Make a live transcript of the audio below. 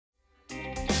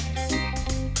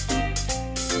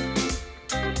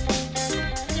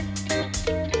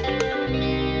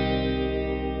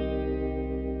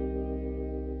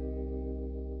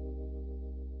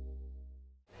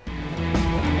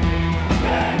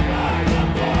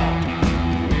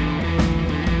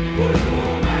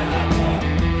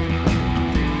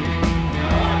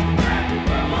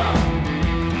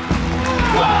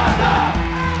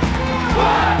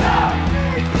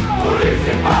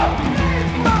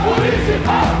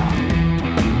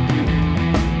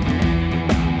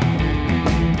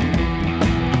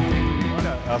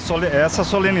essa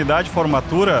solenidade de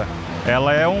formatura,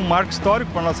 ela é um marco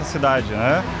histórico para a nossa cidade,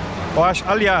 né? Eu acho,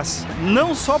 aliás,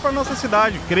 não só para a nossa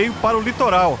cidade, creio para o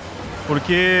litoral,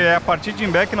 porque é a partir de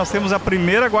Imbé que nós temos a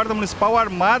primeira Guarda Municipal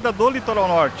armada do Litoral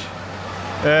Norte.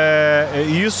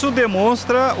 Isso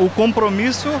demonstra o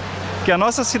compromisso que a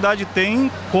nossa cidade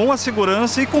tem com a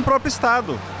segurança e com o próprio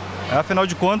Estado. Afinal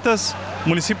de contas, o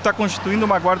município está constituindo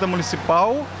uma Guarda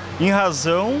Municipal em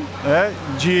razão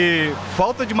de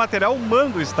falta de material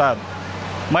humano do Estado.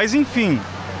 Mas, enfim,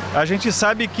 a gente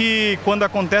sabe que quando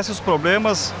acontecem os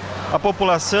problemas, a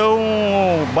população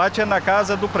bate na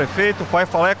casa do prefeito, vai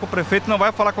falar com o prefeito, não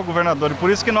vai falar com o governador. E por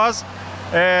isso que nós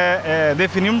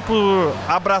definimos por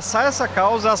abraçar essa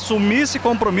causa, assumir esse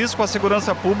compromisso com a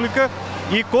segurança pública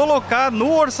e colocar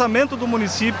no orçamento do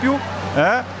município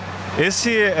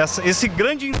esse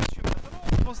grande investimento.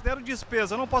 Eu não considero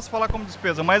despesa, eu não posso falar como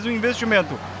despesa, mas um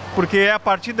investimento, porque é a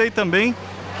partir daí também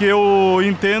que eu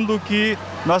entendo que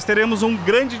nós teremos um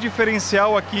grande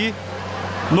diferencial aqui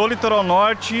no Litoral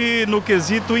Norte, no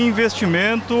quesito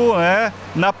investimento,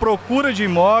 na procura de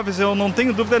imóveis. Eu não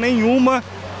tenho dúvida nenhuma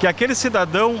que aquele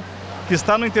cidadão que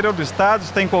está no interior do estado,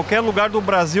 está em qualquer lugar do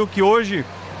Brasil, que hoje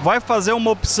vai fazer uma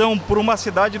opção por uma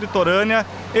cidade litorânea,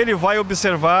 ele vai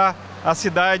observar a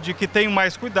cidade que tem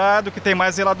mais cuidado, que tem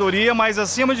mais zeladoria, mas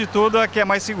acima de tudo a que é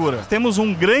mais segura. Temos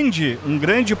um grande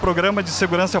programa de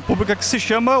segurança pública que se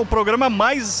chama o programa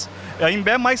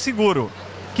Imbé Mais Seguro,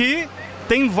 que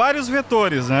tem vários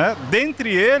vetores, né?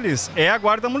 Dentre eles é a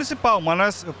Guarda Municipal,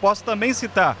 mas eu posso também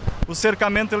citar o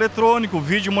cercamento eletrônico, o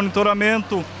vídeo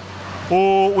monitoramento,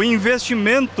 o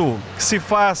investimento que se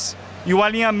faz e o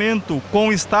alinhamento com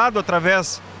o Estado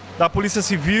através da Polícia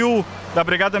Civil, da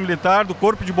Brigada Militar, do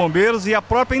Corpo de Bombeiros e a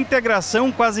própria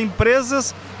integração com as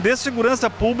empresas de segurança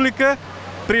pública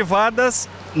privadas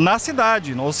na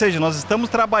cidade. Ou seja, nós estamos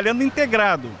trabalhando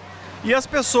integrado. E as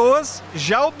pessoas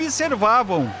já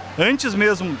observavam, antes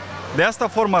mesmo desta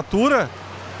formatura,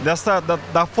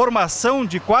 da formação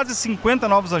de quase 50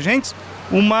 novos agentes,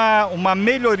 uma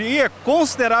melhoria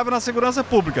considerável na segurança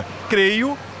pública.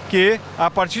 Creio que, a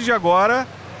partir de agora,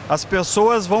 as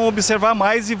pessoas vão observar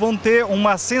mais e vão ter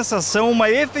uma sensação, uma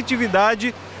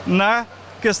efetividade na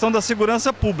questão da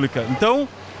segurança pública. Então,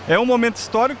 é um momento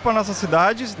histórico para a nossa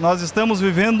cidade. Nós estamos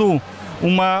vivendo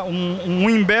um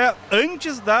Imbé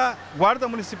antes da Guarda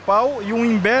Municipal e um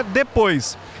Imbé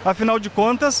depois. Afinal de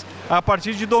contas, a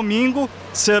partir de domingo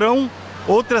serão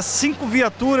outras 5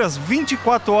 viaturas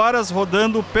 24 horas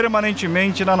rodando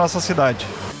permanentemente na nossa cidade.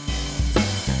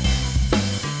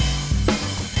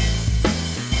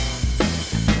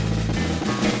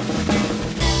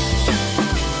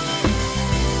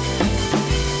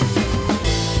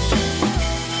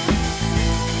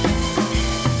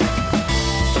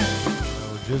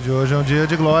 O dia de hoje é um dia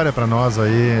de glória para nós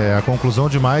aí, é a conclusão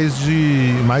de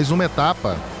mais uma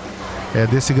etapa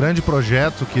desse grande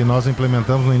projeto que nós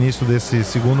implementamos no início desse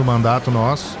segundo mandato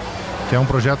nosso, que é um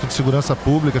projeto de segurança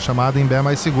pública chamado Imbé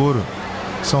Mais Seguro.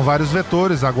 São vários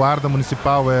vetores, a Guarda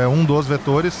Municipal é um dos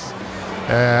vetores.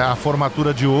 A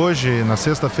formatura de hoje, na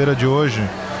sexta-feira de hoje,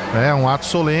 é um ato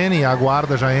solene, a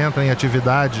Guarda já entra em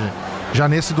atividade já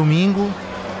nesse domingo.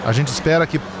 A gente espera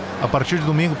que a partir de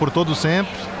domingo por todo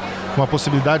sempre, com a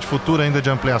possibilidade futura ainda de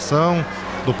ampliação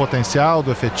do potencial,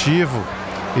 do efetivo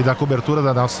e da cobertura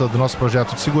do nosso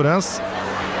projeto de segurança.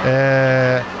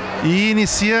 E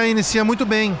inicia muito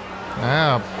bem,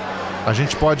 né? A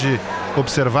gente pode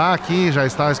observar aqui, já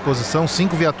está à exposição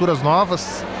 5 viaturas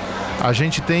novas. A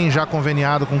gente tem já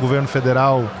conveniado com o governo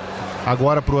federal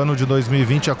agora para o ano de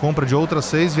 2020 a compra de outras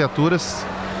 6 viaturas.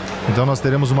 Então nós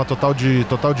teremos uma total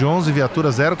de 11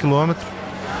 viaturas 0 km.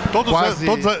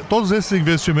 Todos esses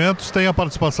investimentos têm a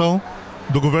participação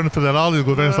do governo federal e do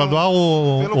governo estadual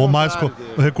ou mais com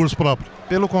recurso próprio?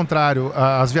 Pelo contrário,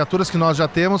 as viaturas que nós já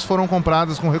temos foram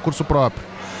compradas com recurso próprio.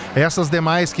 Essas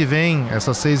demais que vêm,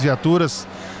 essas 6 viaturas,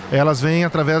 elas vêm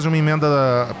através de uma emenda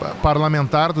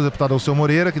parlamentar do deputado Alceu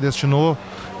Moreira, que destinou,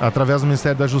 através do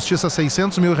Ministério da Justiça,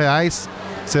 R$600 mil.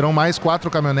 Serão mais 4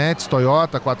 caminhonetes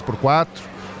Toyota 4x4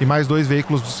 e mais 2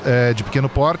 veículos de pequeno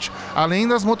porte, além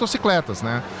das motocicletas,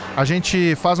 né? A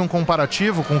gente faz um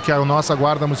comparativo com o que a nossa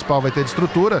Guarda Municipal vai ter de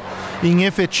estrutura em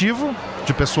efetivo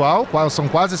de pessoal, são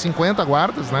quase 50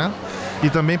 guardas, né? E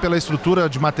também pela estrutura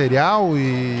de material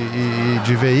e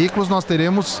de veículos, nós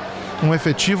teremos um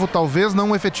efetivo, talvez não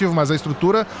um efetivo, mas a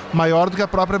estrutura maior do que a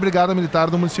própria Brigada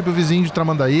Militar do município vizinho de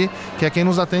Tramandaí, que é quem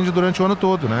nos atende durante o ano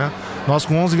todo, né? Nós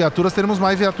com 11 viaturas teremos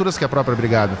mais viaturas que a própria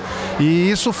Brigada. E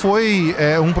isso foi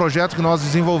um projeto que nós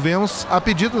desenvolvemos a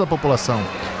pedido da população.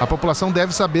 A população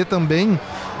deve saber também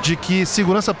de que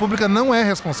segurança pública não é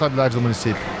responsabilidade do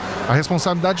município. A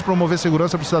responsabilidade de promover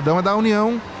segurança para o cidadão é da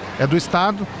União, é do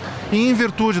Estado. E em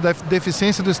virtude da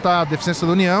deficiência do Estado, deficiência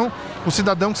da União, o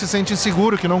cidadão que se sente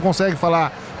inseguro, que não consegue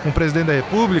falar com o presidente da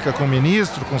República, com o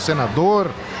ministro, com o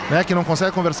senador, né, que não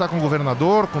consegue conversar com o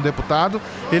governador, com o deputado,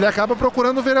 ele acaba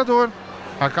procurando o vereador,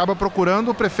 acaba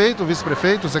procurando o prefeito, o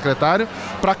vice-prefeito, o secretário,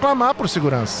 para clamar por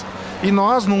segurança. E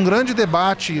nós, num grande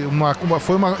debate,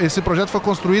 esse projeto foi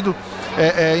construído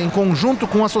em conjunto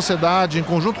com a sociedade, em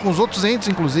conjunto com os outros entes,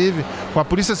 inclusive, com a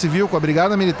Polícia Civil, com a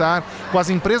Brigada Militar, com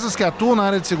as empresas que atuam na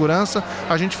área de segurança,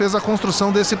 a gente fez a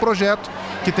construção desse projeto,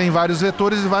 que tem vários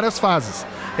vetores e várias fases.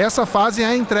 Essa fase é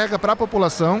a entrega para a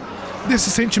população desse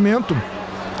sentimento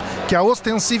que a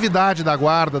ostensividade da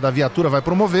guarda, da viatura vai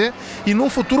promover, e num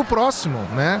futuro próximo,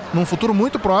 né? Num futuro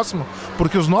muito próximo,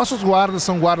 porque os nossos guardas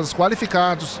são guardas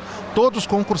qualificados, todos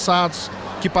concursados,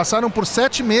 que passaram por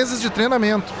 7 meses de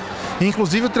treinamento.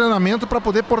 Inclusive o treinamento para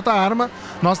poder portar arma,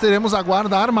 nós teremos a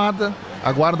guarda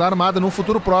armada no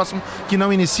futuro próximo, que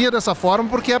não inicia dessa forma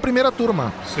porque é a primeira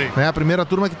turma. Sim. Né? A primeira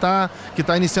turma que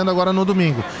tá iniciando agora no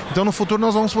domingo. Então no futuro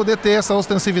nós vamos poder ter essa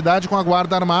ostensividade com a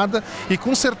guarda armada e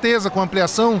com certeza com a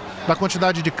ampliação da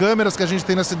quantidade de câmeras que a gente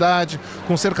tem na cidade,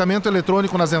 com cercamento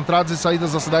eletrônico nas entradas e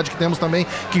saídas da cidade que temos também,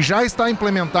 que já está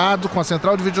implementado, com a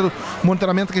central de vídeo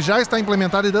monitoramento que já está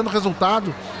implementada e dando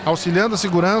resultado, auxiliando a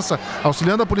segurança,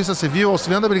 auxiliando a Polícia Civil,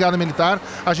 auxiliando a Brigada Militar,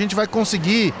 a gente vai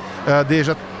conseguir,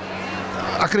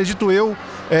 acredito eu,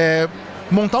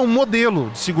 montar um modelo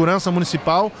de segurança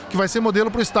municipal que vai ser modelo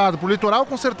para o Estado, para o litoral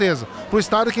com certeza, para o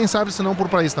Estado e quem sabe se não para o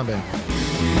país também.